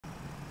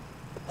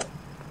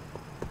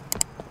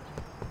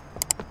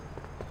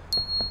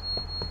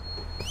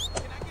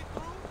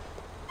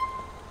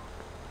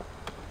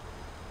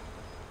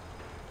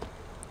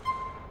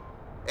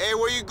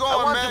where you going, man?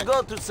 I want to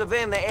go to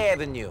Savannah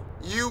Avenue.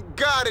 You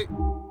got it.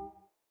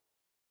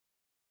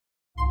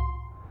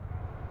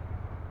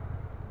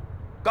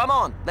 Come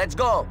on, let's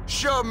go.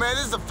 Sure, man.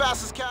 This is the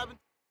fastest cabin.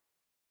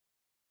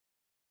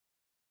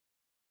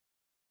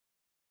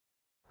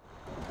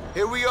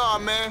 Here we are,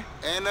 man.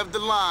 End of the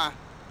line.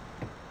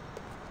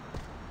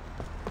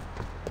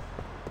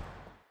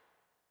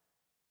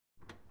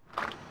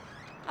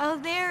 Oh,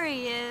 there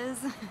he is.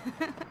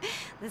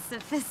 The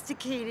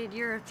sophisticated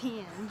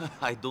European.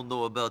 I don't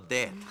know about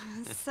that.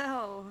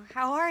 So,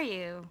 how are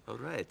you? All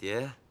right,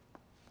 yeah?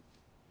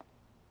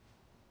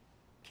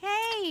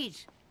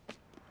 Cage!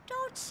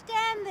 Don't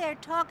stand there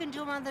talking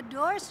to him on the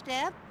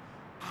doorstep.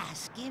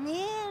 Ask him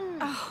in.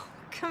 Oh,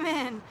 come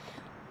in.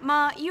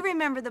 Ma, you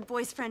remember the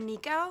boy's friend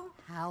Niko?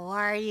 How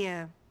are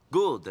you?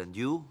 Good, and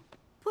you?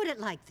 Put it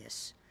like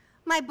this.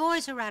 My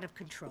boys are out of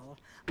control.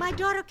 My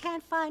daughter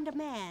can't find a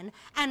man,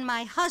 and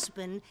my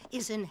husband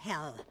is in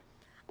hell.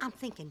 I'm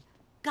thinking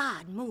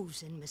God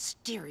moves in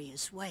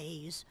mysterious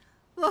ways.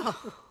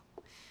 Oh.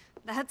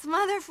 That's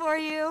Mother for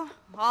you.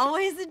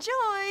 Always a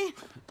joy.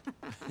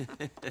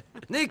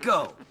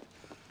 Niko!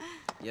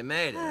 You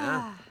made it,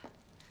 huh?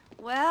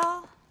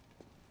 Well,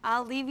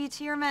 I'll leave you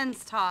to your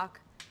men's talk.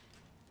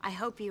 I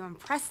hope you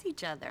impress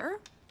each other.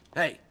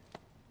 Hey,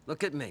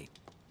 look at me.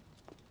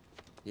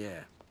 Yeah.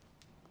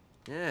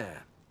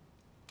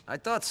 I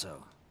thought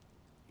so.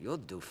 You'll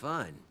do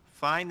fine.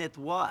 Fine at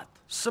what?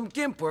 Some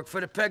gimp work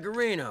for the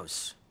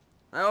Pegorinos.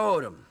 I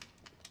owed them.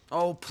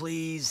 Oh,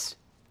 please.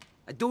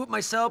 I do it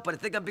myself, but I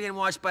think I'm being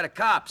watched by the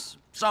cops.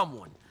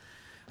 Someone.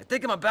 I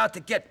think I'm about to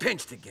get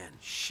pinched again.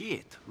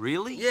 Shit,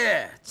 really?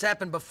 Yeah, it's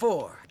happened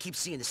before. I keep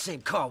seeing the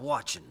same car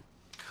watching.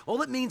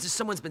 All it means is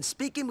someone's been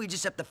speaking, we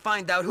just have to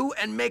find out who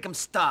and make them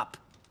stop.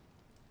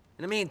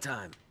 In the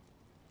meantime,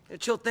 gotta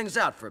chill things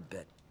out for a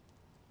bit.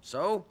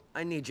 So,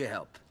 I need your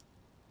help.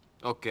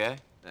 Okay.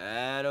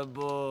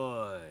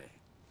 Attaboy.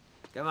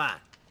 Come on,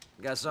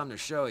 got something to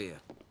show you.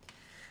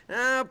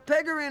 Now,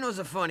 Pegorino's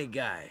a funny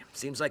guy.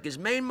 Seems like his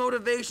main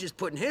motivation is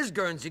putting his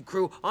Guernsey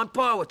crew on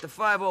par with the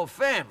 5 old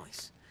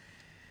families.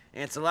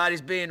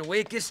 Ancelotti's being the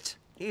weakest,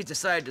 he's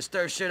decided to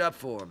stir shit up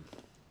for him.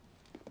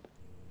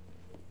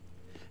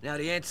 Now,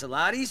 the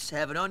Ancelottis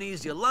have an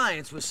uneasy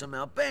alliance with some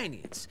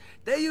Albanians.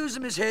 They use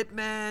them as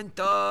hitmen,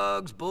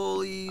 thugs,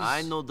 bullies.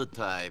 I know the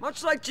type.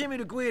 Much like Jimmy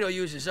the Guido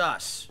uses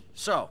us.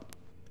 So,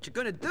 what you're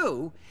gonna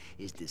do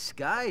is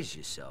disguise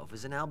yourself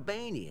as an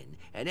Albanian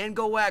and then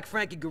go whack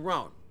Frankie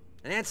Garone,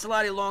 an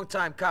Ancelotti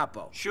longtime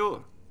capo.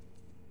 Sure.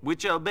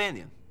 Which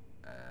Albanian?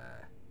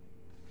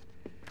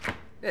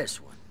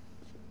 This one.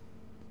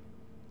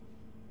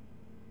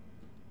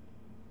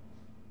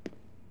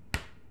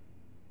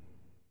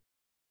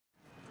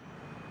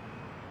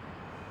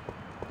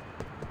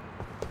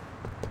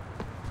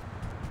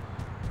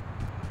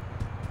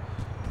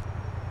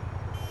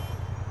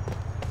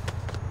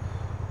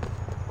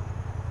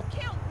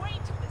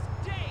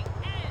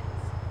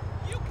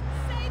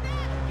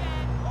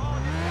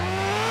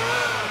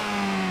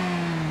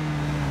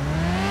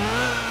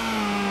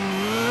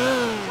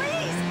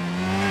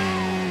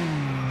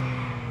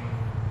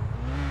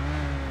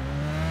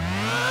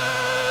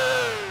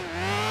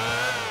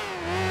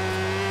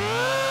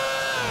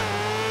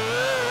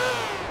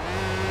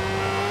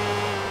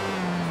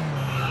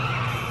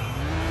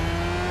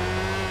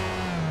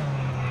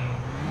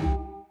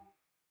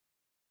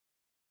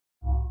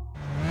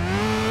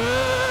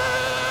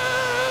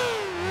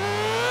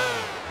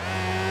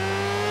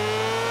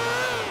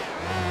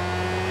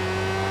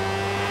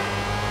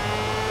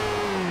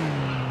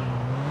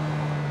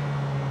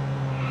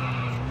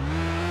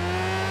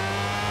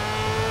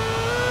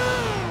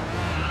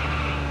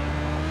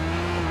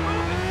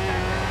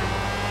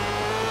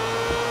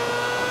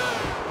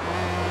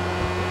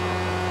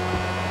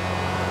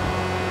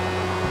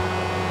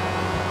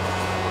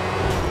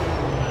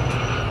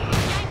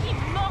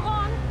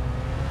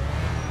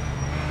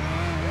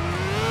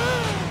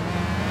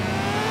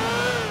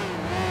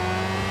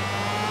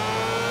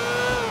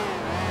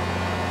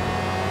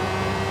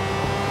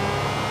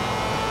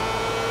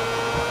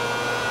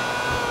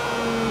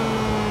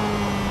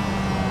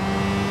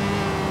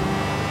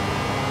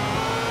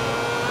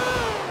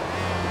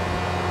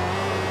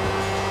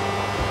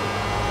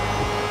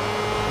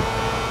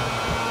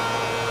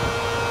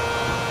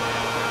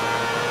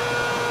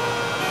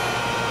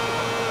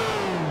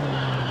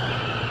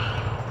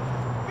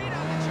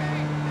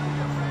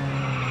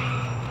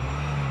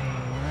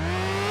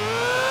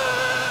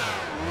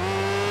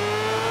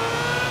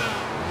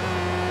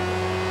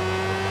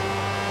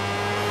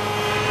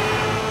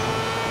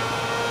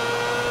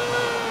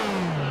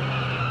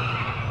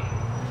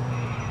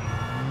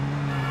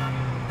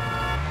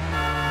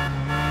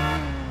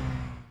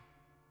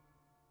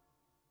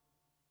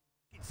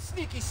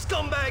 Sneaky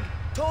scumbag!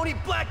 Tony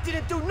Black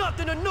didn't do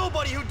nothing to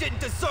nobody who didn't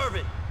deserve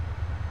it!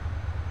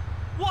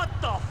 What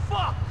the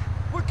fuck?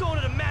 We're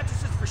going to the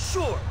mattresses for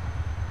sure!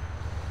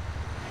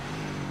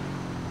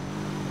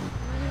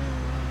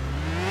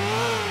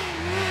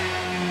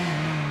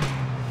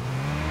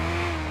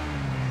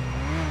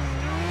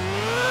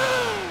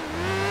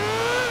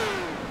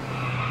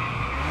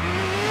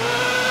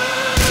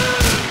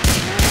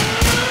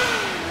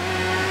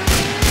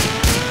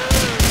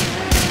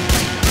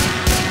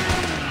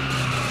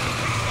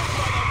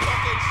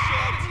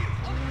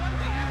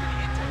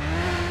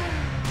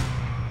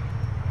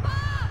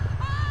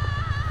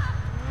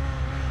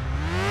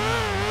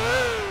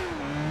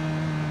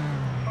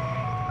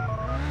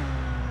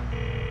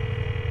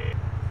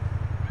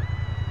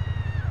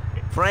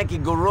 Frankie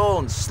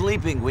Garone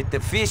sleeping with the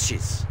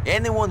fishes.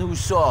 Anyone who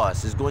saw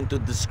us is going to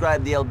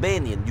describe the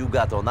Albanian you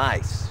got on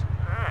ice.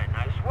 Alright,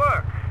 nice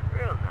work.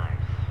 Real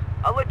nice.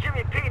 I'll let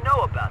Jimmy P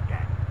know about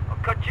that. I'll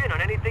cut you in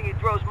on anything he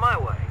throws my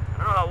way. I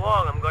don't know how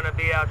long I'm gonna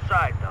be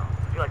outside, though.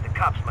 I feel like the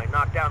cops might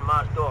knock down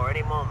Ma's door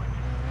any moment.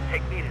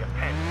 Take me to the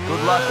pen.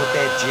 Good luck with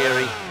that,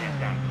 Jerry.